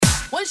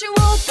When she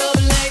woke up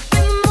late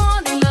in the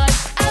morning light,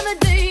 and the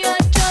day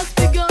had just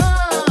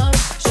begun,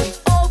 she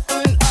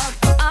opened up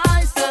her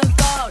eyes and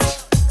thought,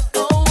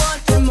 oh,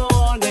 what a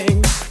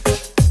morning.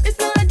 It's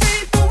not a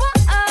day for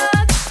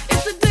work,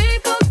 it's a day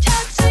for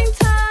catching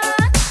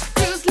time.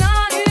 She was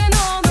lying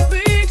on the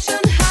beach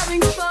and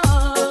having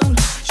fun.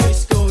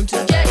 She's going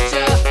to get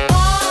you.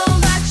 All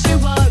that she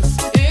wants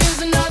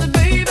is another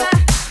baby.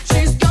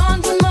 She's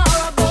gone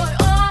tomorrow, boy.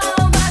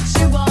 All that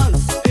she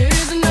wants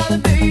is another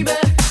baby.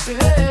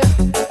 Yeah.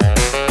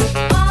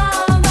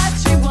 All that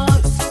she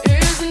wants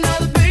is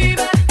another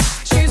baby.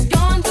 She's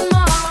gone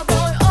tomorrow,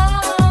 boy.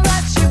 All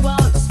that she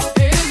wants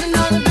is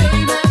another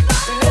baby.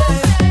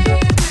 Yeah.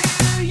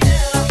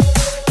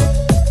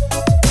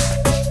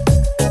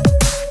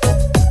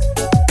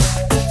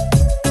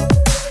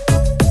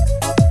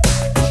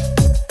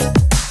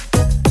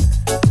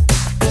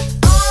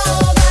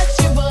 All that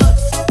she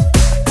wants.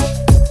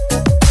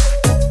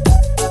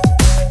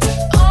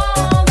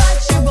 All that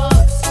she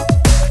wants.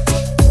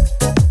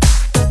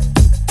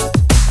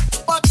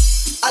 But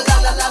a la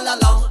la la la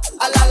long,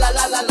 a la la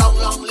la la long,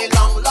 longly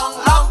long, long,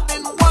 long.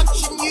 Been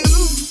watching you.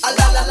 A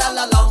la la la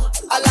la long,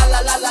 a la la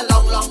la la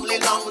long, longly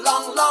long,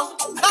 long, long.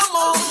 Come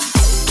on.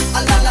 A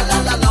la la la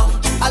la long,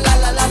 a la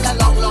la la la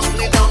long,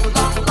 longly long,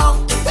 long, long.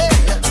 Hey.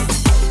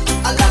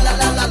 A la la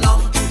la la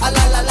long, a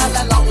la la la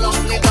la long,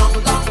 longly long,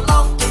 long,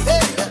 long.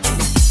 Hey.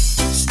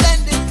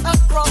 Standing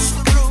across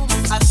the room,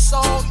 I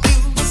saw you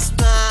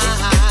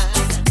smile.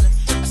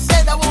 I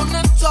said I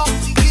wanna talk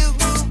to you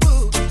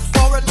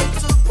for a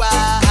little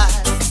while.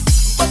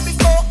 But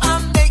before I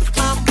make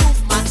my move,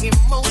 my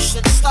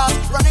emotions start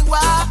running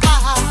wild.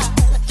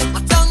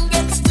 My tongue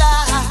gets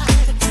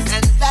tied,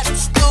 and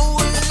that's no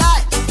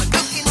lie. I'm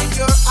looking in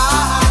your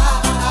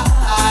eyes.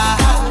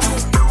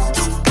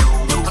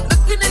 I'm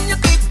looking in your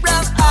big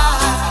brown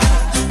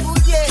eyes. Oh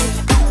yeah,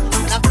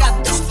 and I've got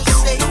this to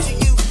say to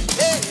you.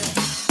 Yeah.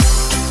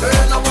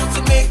 Girl, I want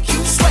to make you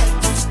sweat,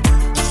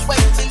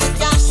 sweat till you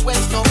can't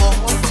sweat no more.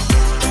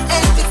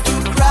 And if you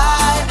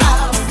cry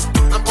out,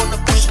 I'm gonna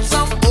push it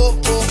some more.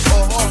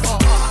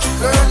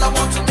 Girl, I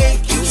want to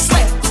make you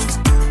sweat,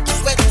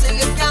 sweat till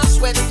you can't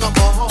sweat no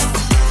more.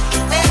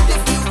 And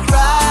if you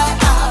cry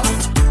out,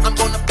 I'm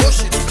gonna push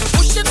it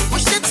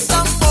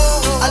some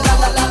more. A la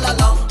la la la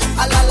long,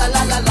 a la la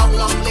la la long,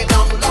 longly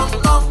long, long,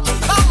 long.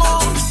 Come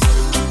on.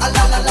 A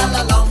la la la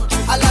la long,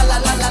 a la la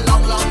la la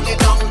long, longly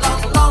long,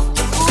 long, long.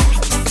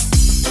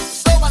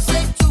 So I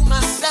say to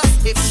myself,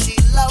 if she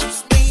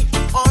loves me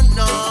or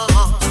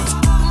not.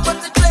 But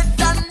the dread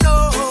I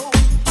know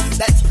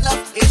that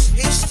love is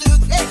his to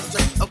get.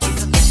 Okay, a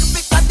little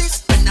bit of this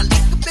and a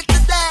little bit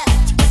of that.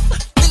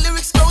 The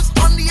lyrics goes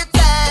on the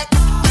attack.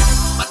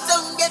 My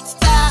tongue gets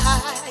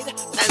tied,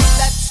 and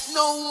that's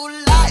no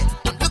lie.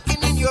 I'm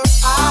looking in your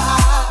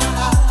eyes.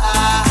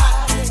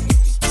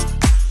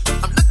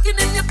 I'm looking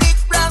in your big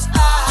brown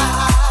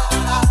eyes.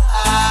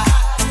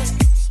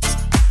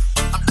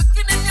 I'm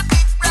looking in your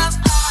big brown eyes.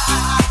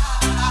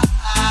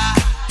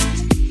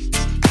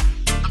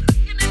 I'm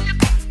looking in your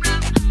big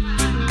brown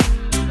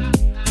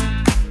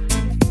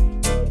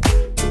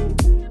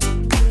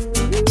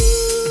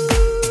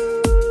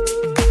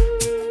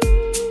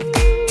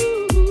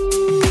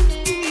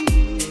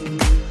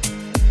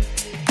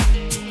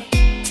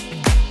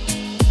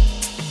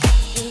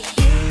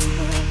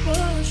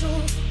Pasó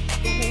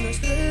como una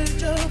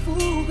estrella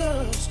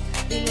fugaz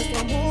y nuestro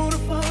amor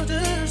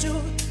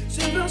falleció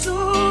sin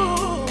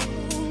razón.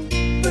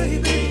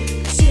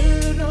 Baby,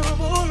 quisiera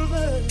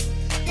volver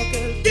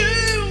aquel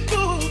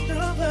tiempo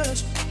otra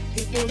vez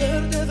y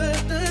poderte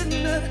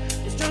detener,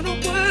 pues ya no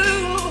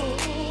puedo.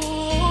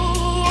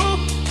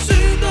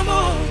 Sin tu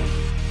amor,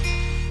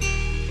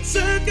 no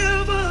sé qué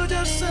vaya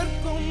a hacer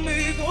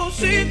conmigo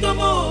sin tu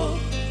amor.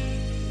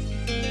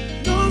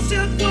 No sé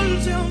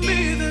cuál sea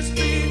mi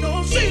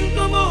destino sin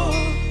tu amor.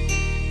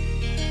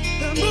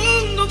 El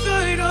mundo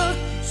caerá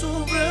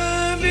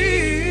sobre mí.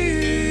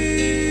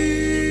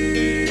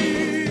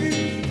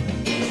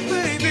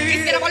 Baby,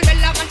 Quisiera volver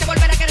la amante,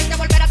 volver a quererte,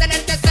 volver a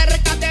tenerte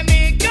cerca de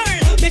mí,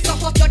 girl. Mis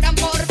ojos lloran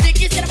por ti.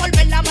 Quisiera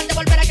volver la amante,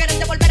 volver a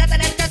quererte, volver a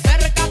tenerte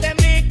cerca de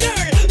mí,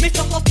 girl. Mis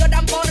ojos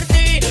lloran por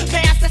ti. Me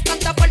haces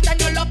tanta falta,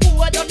 no lo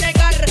puedo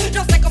negar.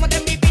 No sé cómo de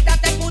mi vida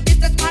te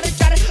pudiste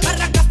marchar.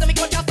 Arrancaste mi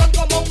corazón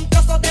como un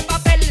trozo de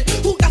papel.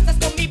 Jugaste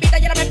con mi vida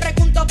y ahora me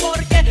pregunto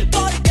por qué.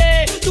 ¿Por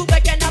qué?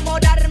 Tuve que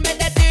enamorarme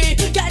de ti,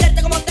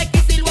 quererte como te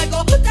quise y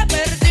luego te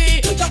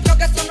perdí. Yo creo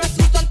que eso no es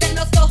justo ante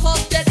los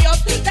ojos de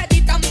Dios. Te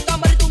di tanto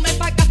amor y tú me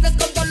pagaste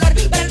con dolor,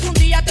 pero algún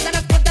día te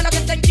darás cuenta de lo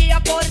que sentía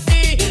por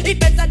ti y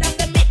pensarás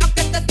en mí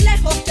aunque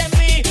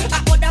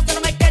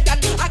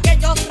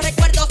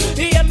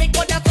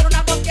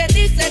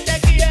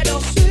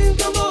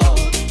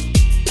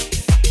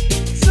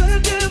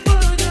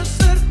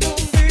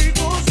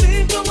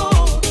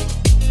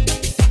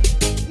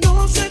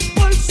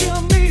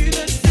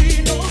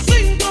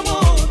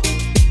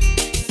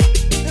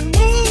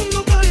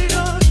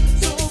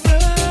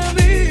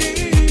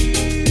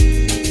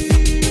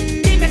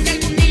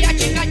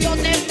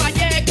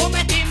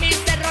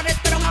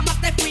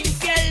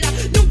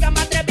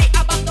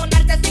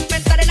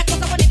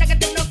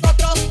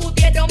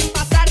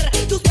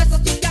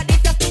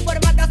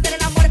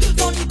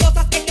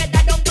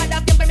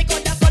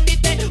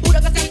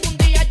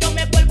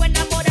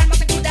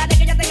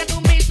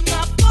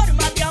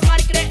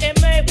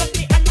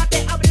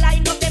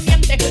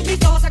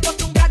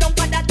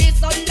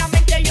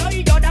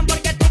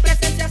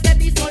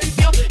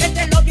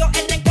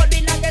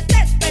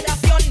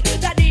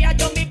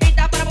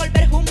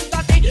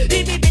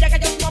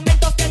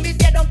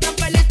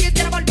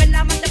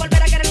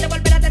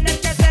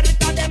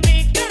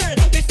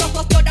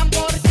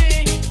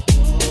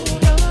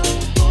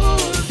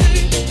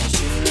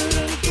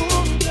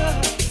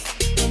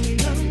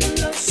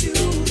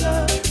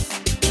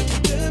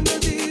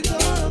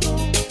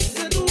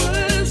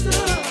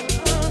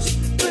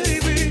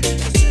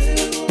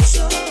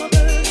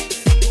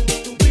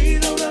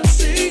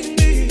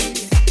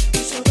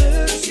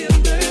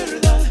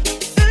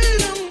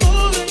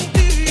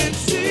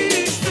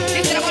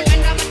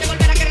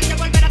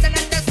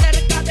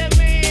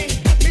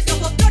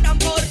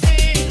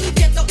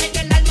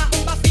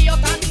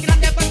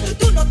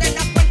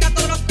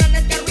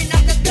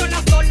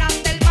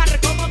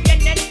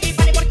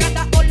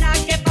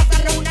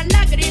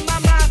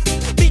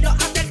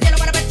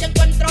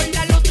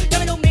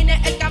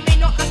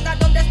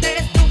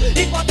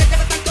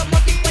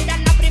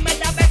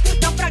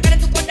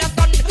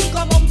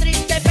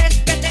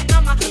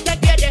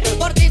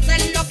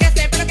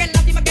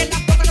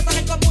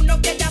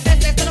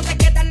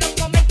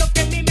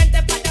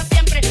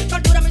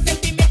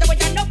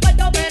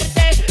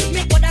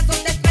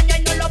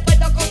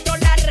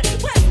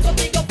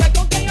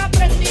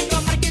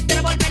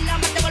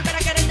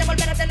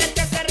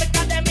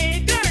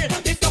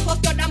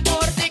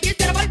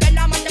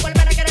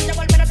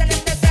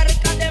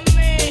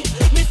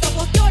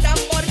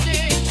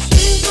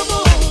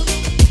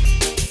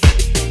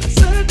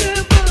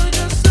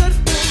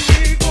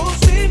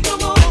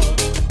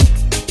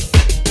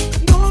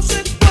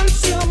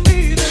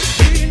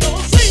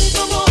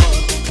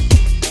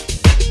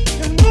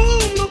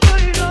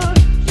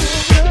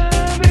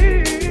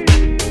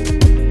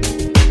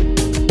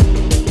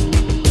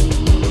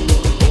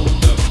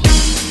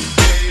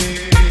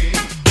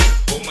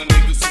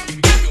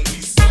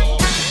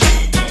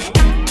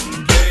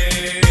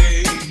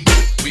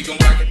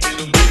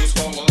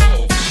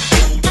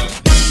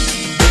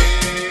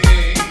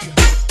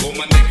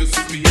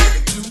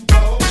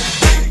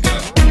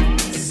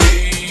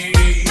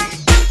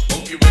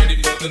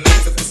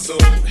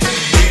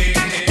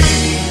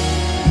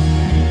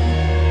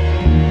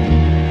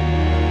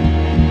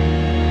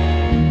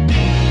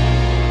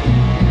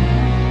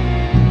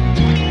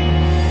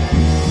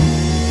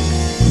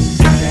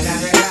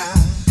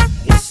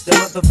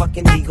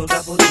motherfucking Eagle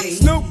Double G.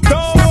 Snoop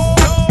Dogg.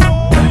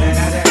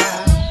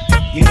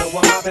 You know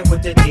I'm mobbing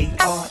with the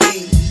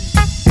D.R.E.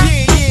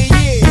 Yeah.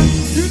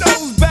 You know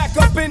who's back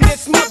up in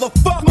this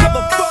motherfucker.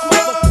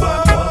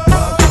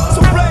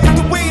 So blaze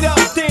the weed up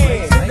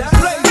then.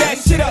 Blaze that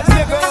shit up,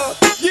 nigga.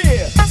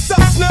 Yeah,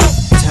 sup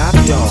Snoop. Top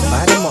dog,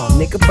 light 'em all,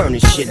 nigga, burn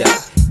this shit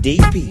up.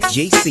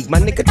 DPGC, my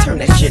nigga, turn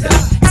that shit up.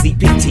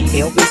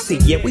 CPT, LBC,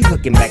 yeah, we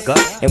hooking back up.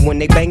 And when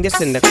they bang this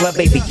in the club,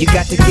 baby, you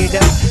got to get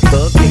up.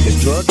 Thug niggas,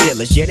 drug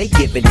dealers, yeah, they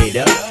giving it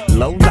up.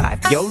 Low life,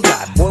 yo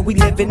life, boy, we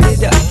living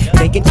it up.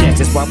 Taking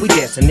chances while we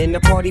dancing in the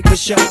party for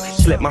sure.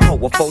 Slip my hoe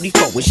a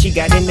 44 when she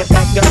got in the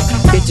back door.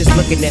 Bitches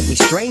looking at me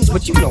strange,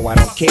 but you know I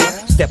don't care.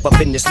 Step up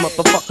in this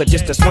motherfucker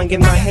just to swing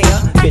in my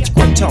hair. Bitch,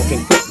 quit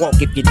talking, quit walk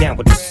if you're down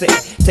with the sick.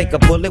 Take a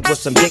bullet with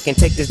some dick and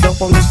take this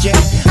dope on this jet.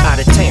 Out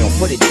of town,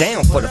 put it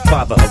down for the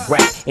father of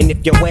rap. And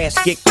if your ass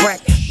get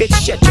cracked, bitch,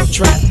 shut your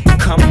trap.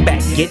 Come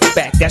back, get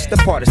back, that's the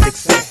part of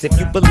success. If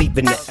you believe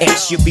in the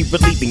X, you'll be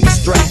relieving your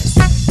stress.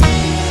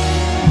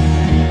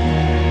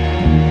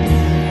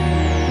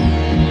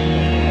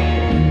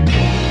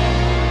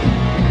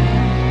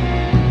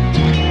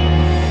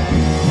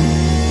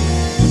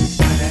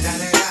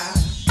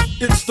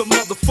 It's the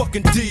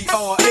motherfucking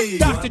D.R.E.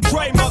 Dr.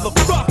 Dre,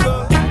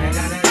 motherfucker.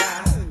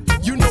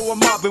 You know I'm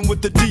mobbing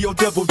with the D.O.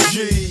 Double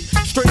G.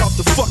 Straight off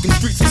the fucking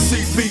streets of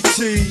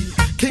CPT.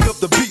 King up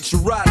the beach, you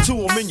ride to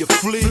him in your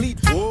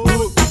fleet.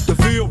 Look, the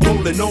Ville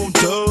rolling on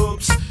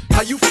dubs.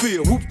 How you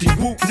feel?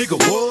 Whoop-de-whoop, nigga,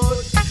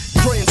 what?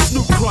 Dre and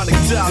Snoop Chronic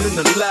down in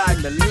the lag.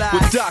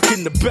 With Doc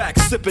in the back,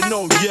 sipping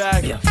on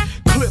yak.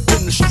 Clip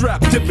in the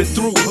strap, dipping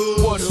through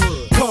hood.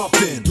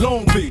 Compton,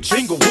 Long Beach,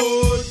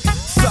 Inglewood.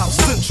 South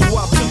Central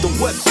out to the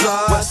west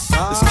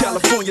side. It's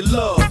California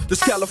love,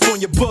 this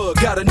California bug.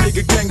 Got a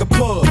nigga gang of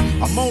pub.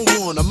 I'm on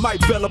one, I might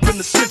bell up in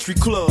the Century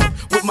Club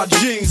with my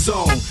jeans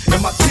on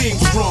and my team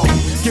strong.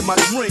 Get my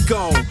drink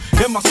on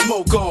and my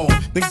smoke on,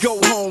 then go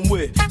home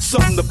with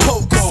something to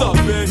poke on.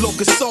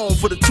 Locust song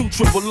for the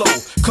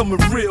 200. Coming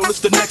real, it's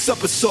the next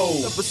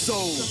episode.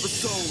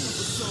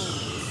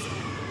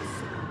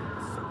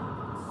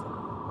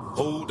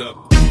 Hold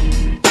up.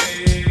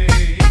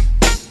 Hey,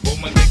 for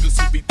my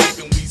niggas who be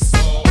thinking we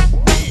soft,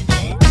 we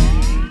gon'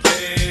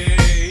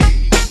 play.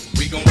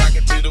 We gon' rock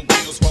it till the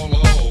wheels fall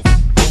off.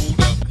 Hold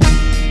up.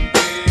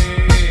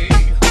 Hey,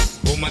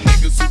 for my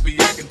niggas who be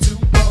acting too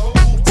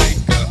bold,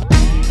 take a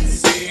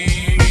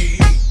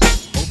seat.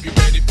 Hope you're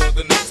ready for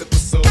the next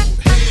episode.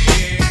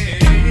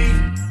 Hey,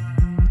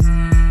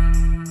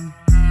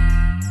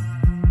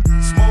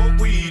 smoke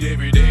weed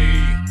every day.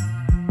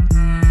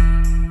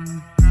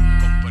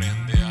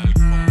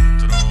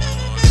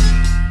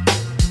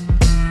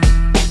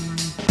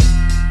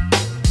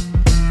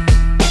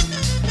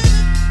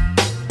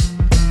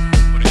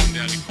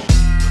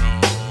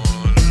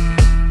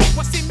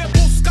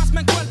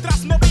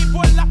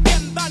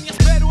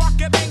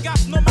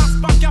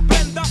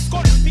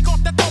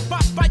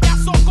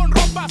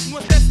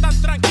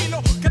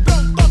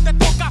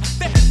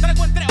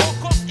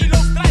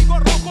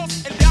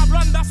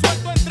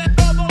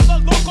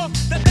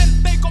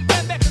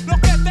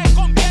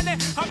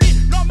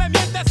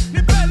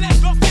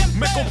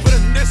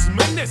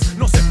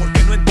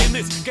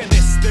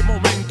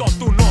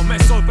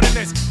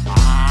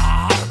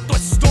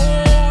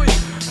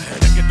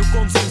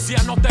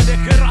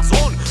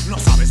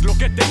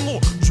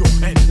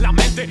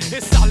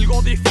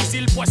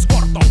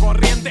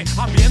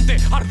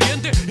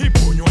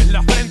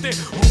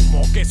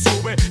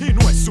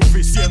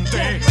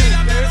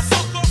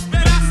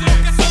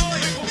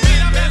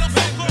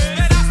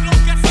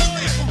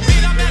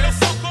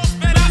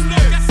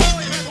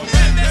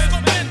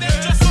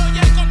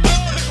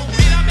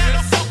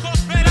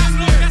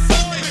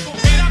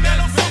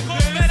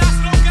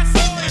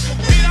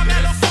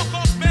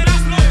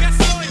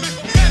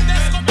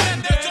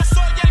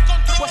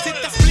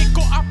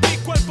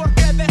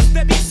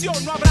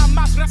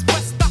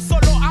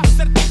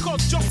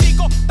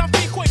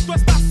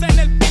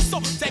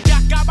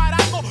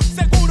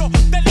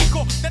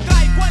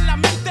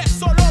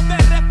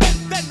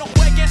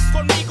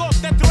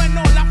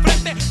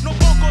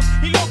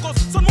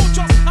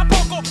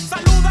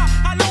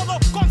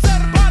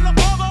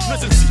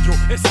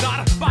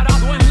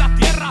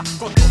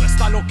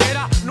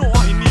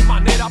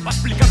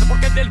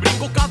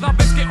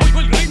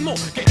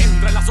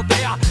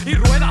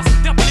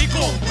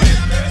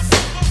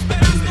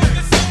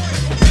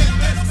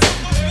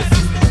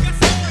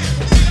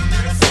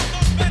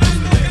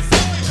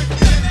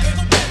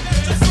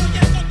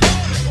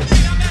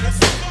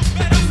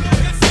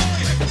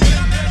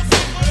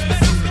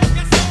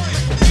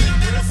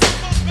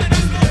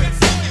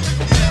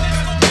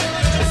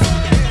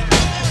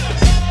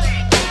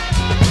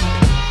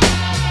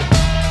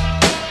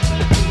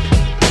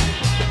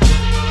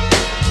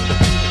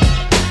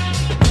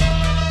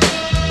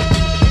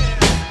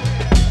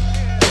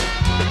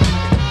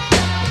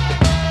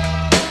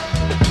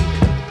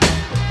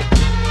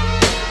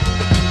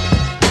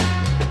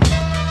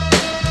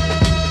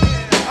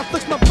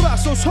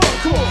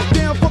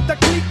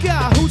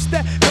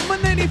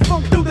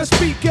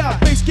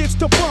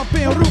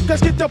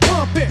 Let's get the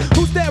pumping.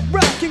 Who's that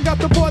rocking? Got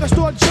the boy that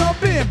start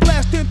jumping,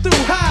 blasting through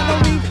high. No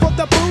need for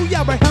the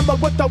booyah. Right hammer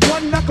with the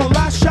one knuckle,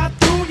 I shot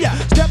through ya.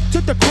 Step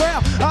to the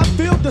crowd, I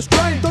feel the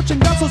strain. Don't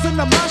chingazos in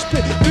the mosh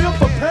pit, feel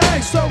for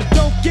pain. So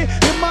don't get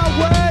in my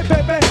way,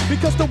 baby,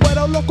 because the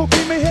weather local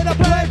keep me here to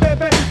play,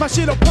 baby. My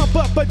shit'll pump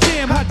up a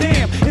jam, hot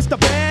damn, it's the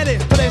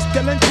baddest. Tres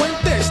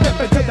delincuentes,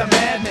 step into the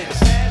madness.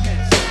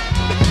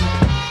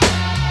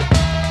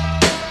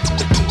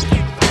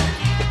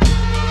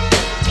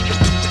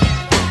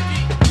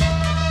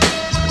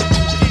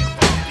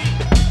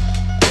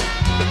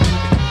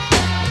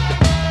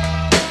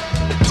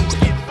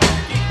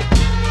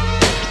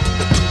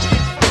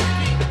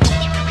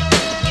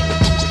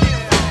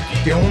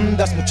 ¿Qué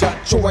ondas,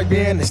 muchacho? Ahí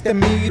vienes, te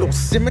miro.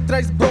 Si me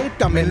traes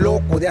bronca, me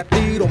loco de a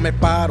tiro. Me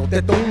paro,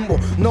 te tumbo,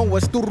 no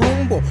es tu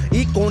rumbo.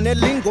 Y con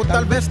el lingo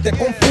tal vez te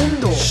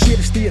confundo. Shit,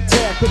 it's the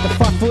attack with the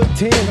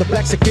 5'10". The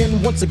black's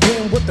again, once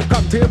again with the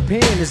cocktail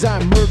pen. As I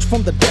emerge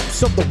from the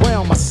depths of the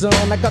realm, my son,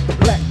 I got the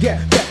black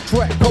gap, that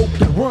track, coke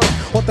and run.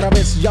 Otra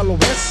vez, ya lo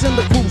ves, in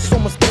the crew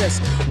somos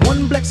tres.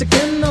 One black's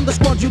again on the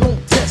squad, you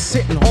don't test.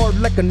 Hitting hard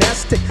like an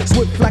Aztec,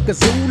 swift like a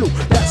Zulu.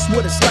 That's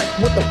what it's like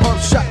with the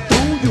pump shot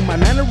through you. My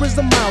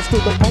mannerism miles till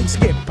the punks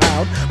get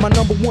piled. My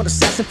number one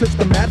assassin flips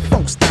the mad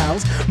funk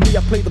styles. Me,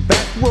 I play the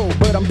back row,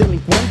 but I'm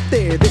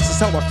delinquente. This is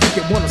how I freak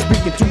it when I'm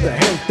speaking to the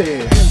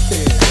gente.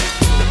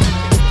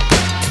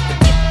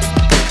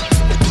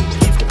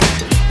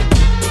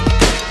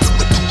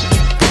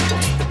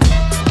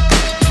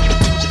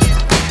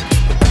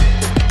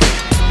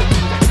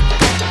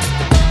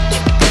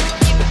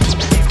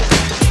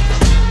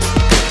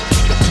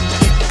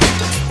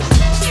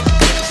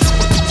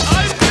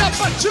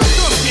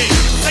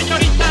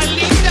 Señorita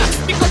linda,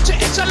 mi coche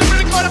echa al hombre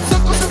el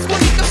corazón, cosas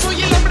bonitas.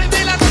 Soy el hombre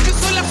de la noche,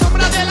 soy la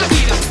sombra de la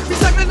vida. Mi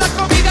sangre es la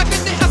comida que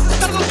te hace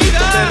estar dormida.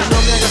 Pero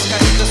no me hagas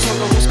carita,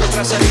 solo busco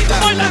otra salida.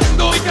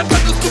 Bailando y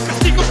cantando es tu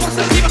castigo por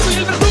ser diva. Soy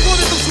el verdugo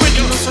de tus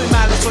sueños. No soy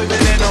malo, soy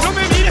veneno. No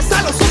me mires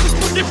a los ojos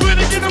porque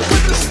puede que no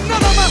encuentres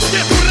nada más que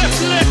tu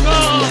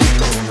reflejo.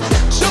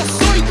 Yo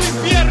soy tu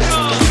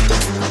infierno.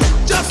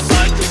 Yo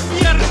soy tu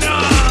infierno.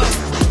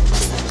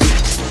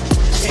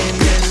 En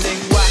el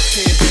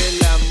lenguaje del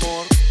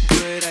amor,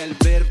 yo era el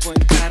verbo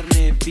en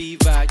carne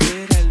viva. Yo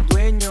era el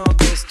dueño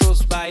de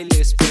estos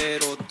bailes,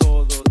 pero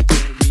todo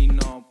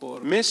terminó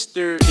por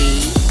Mr.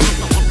 E-M-O-S-H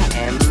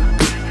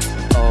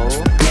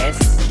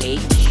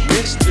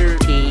Mr.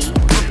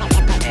 E-M-O-S-H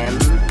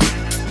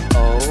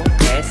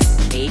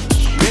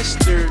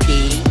Mr.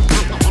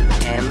 E-M-O-S-H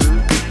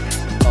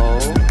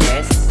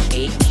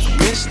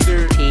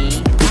Mr.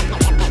 E-M-O-S-H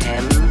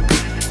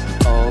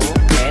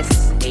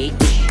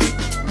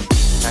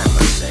I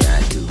must say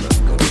I do look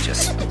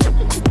gorgeous. How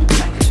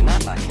could you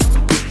not like it?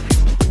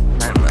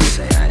 I must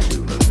say I do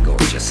look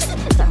gorgeous. How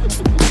could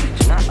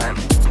you not like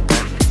it?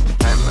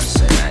 I must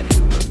say I do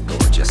look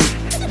gorgeous.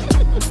 How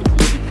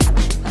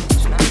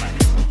could you not like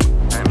it?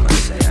 I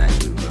must say I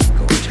do look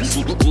gorgeous.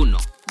 1,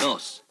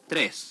 2,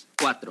 3,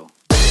 4.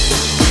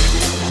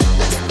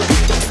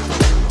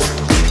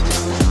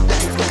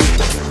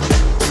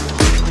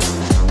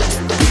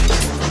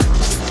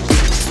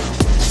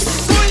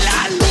 Soy la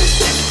luz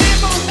de este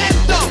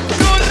momento.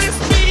 No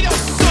respiro,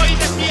 soy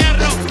de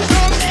fierro.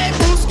 No me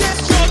busques,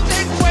 yo te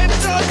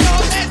encuentro. No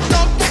me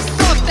toques,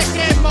 no te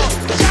quemo.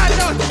 Ya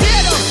no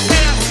quiero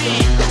ser así.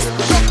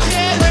 Yo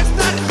quiero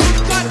estar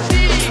junto a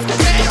ti.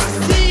 Pero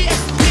así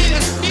es mi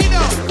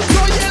destino.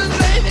 Soy el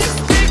rey de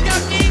este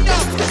camino.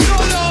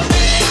 Solo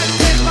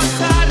déjame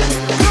pasar.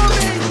 No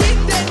me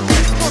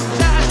intentes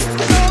cortar.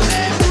 No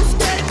me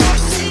busques, no,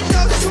 sino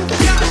su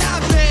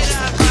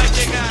calavera va a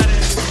llegar.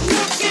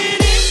 Lo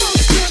queremos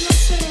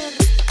conocer,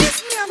 es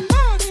mi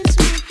amor, es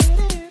mi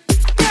querer.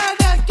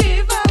 Cada que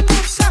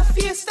vamos a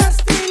fiestas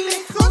de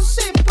lejos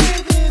se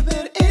puede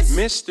ver. Es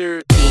Mr.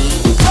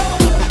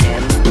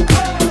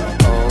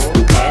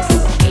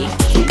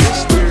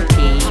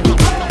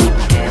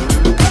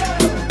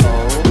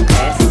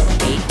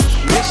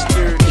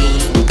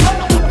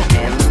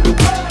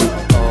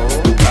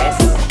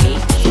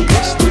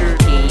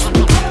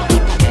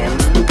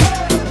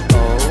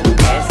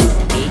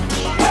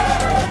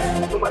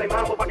 Súmale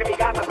mambo pa' que mi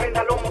gata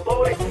prenda los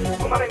motores.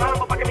 Súmale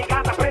mambo pa' que mi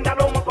gata prenda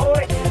los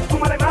motores.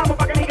 Súmale mambo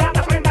pa' que mi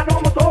gata prenda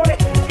los motores.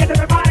 Que se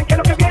preparen que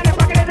lo que viene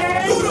pa' que le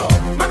den duro.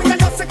 Mamita,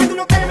 yo sé que tú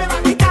no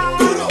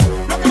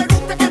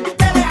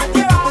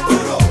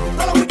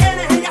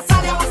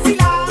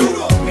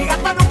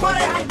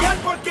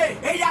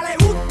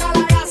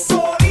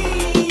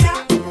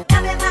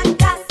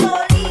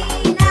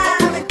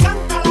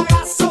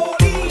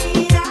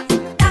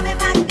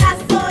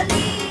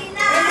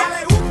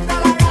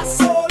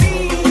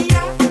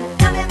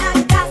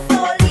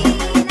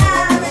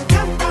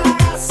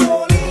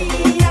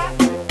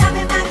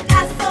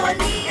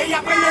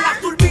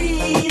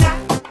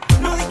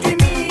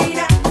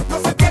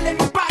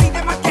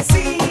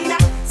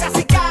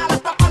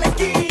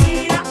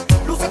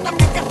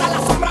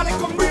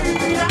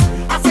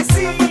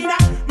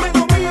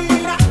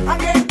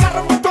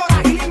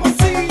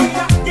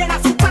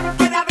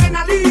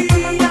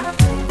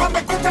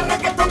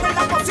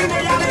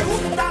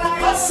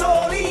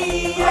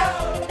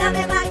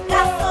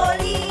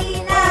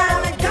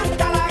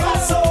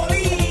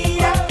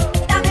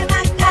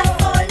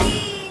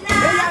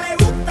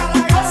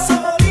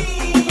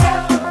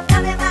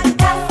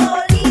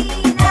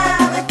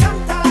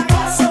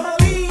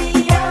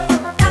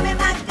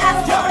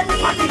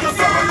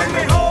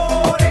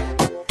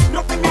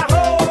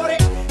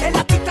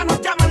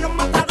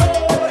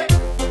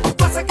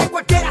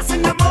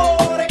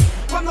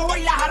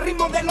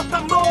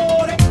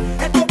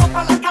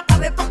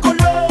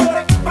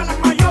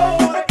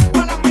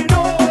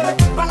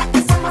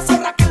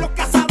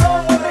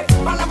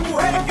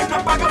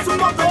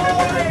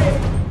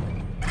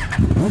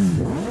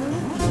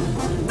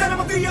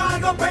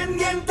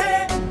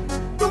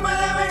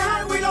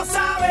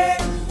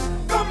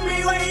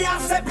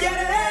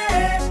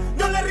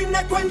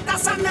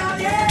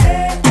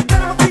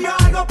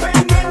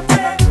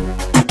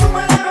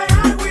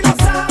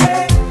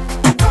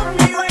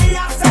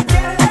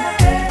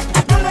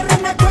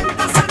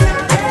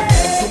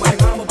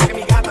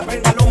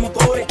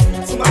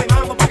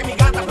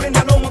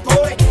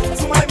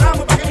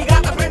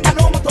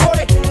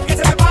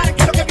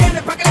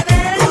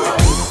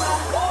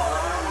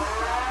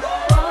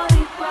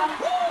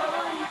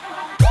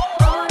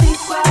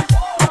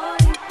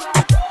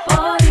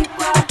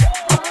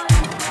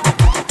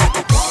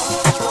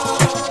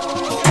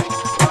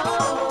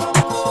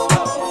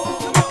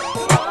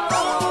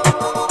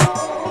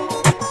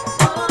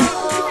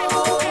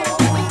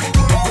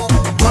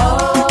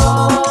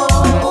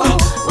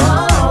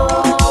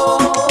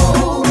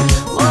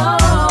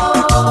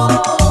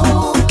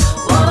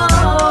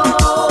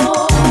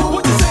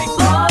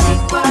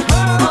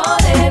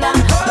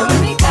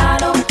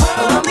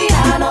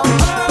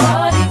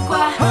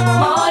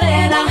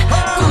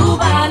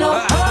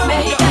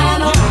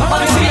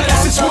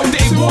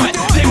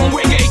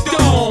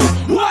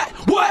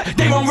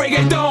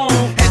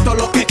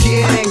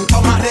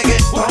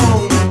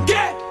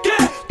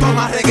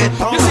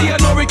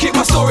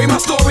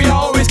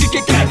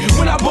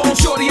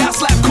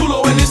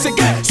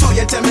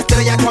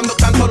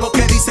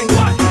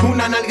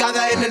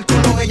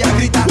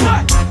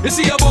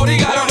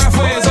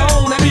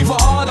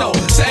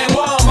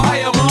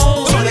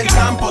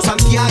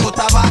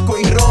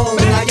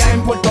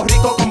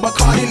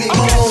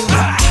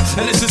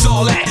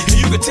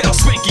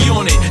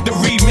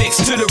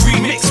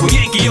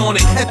on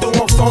it. Esto es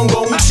un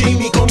fongo, un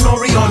chimi con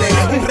nori on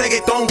it. Un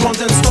reggaeton con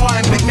Zen Star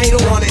and Big Mato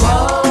on it.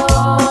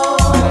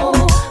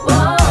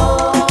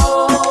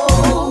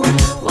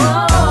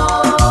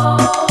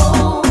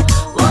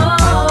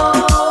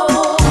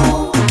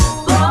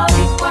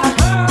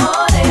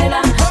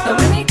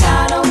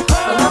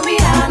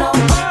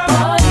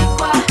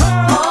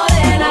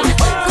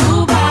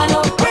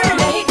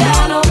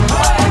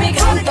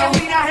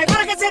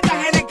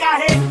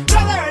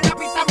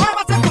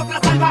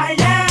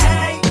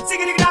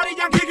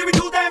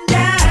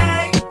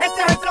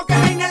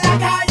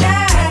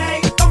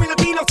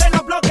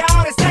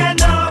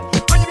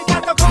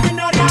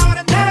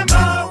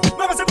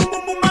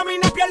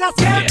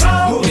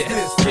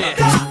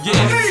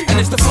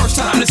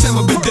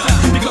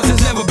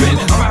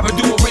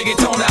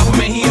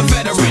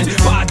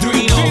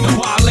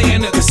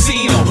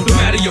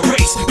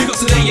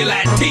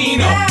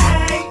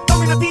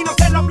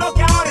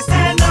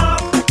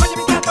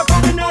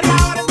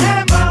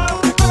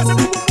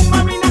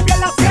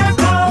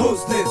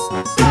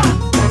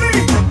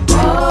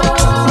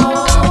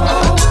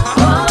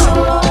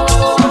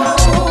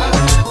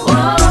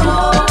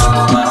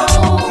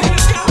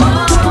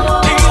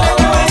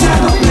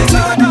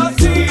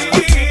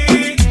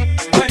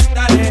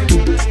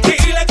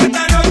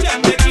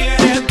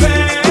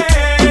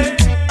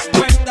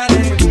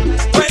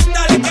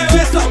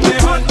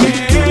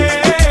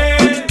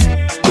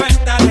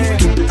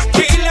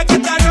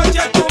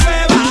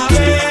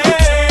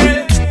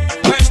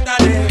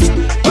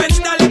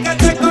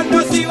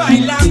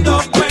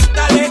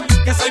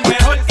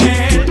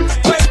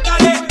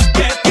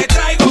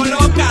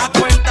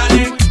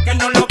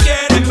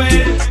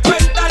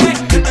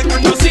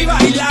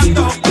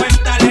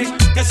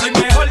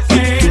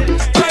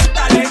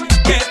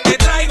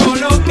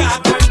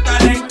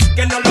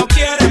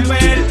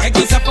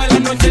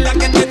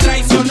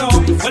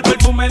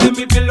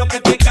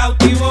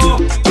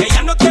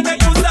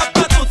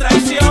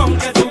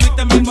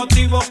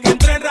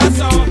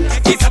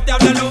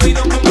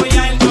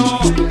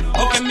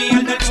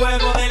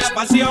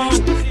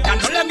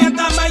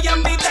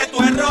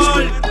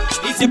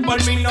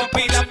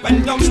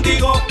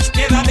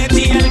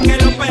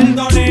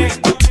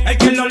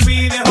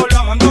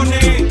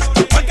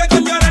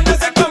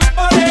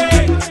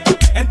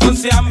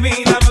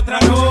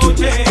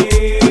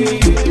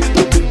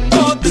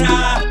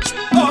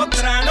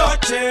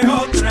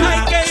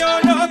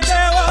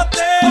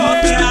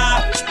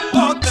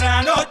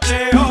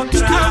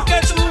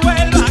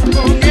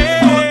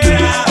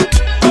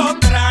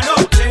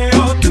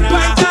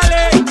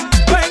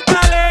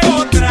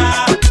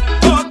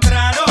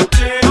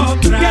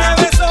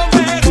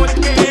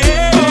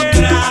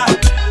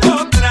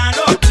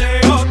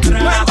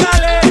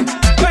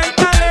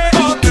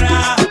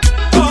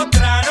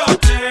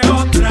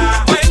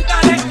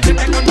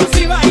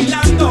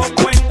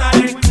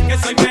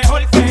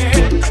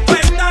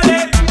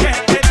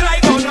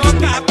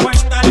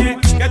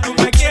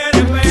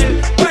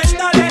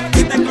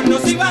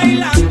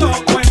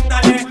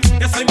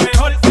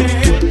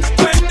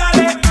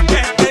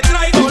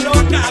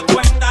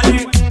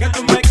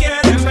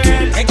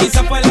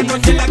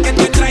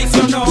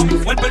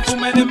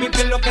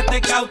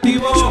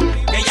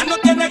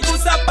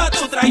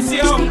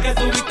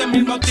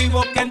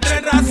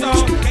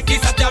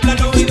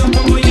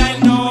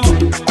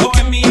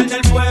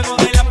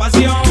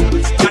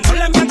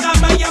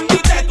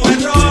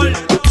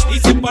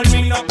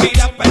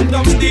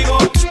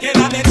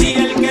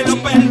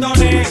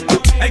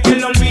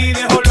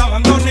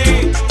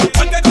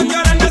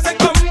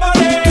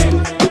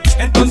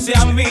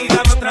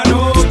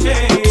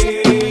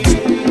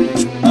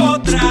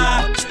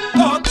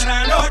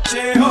 Otra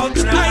noche,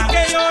 otra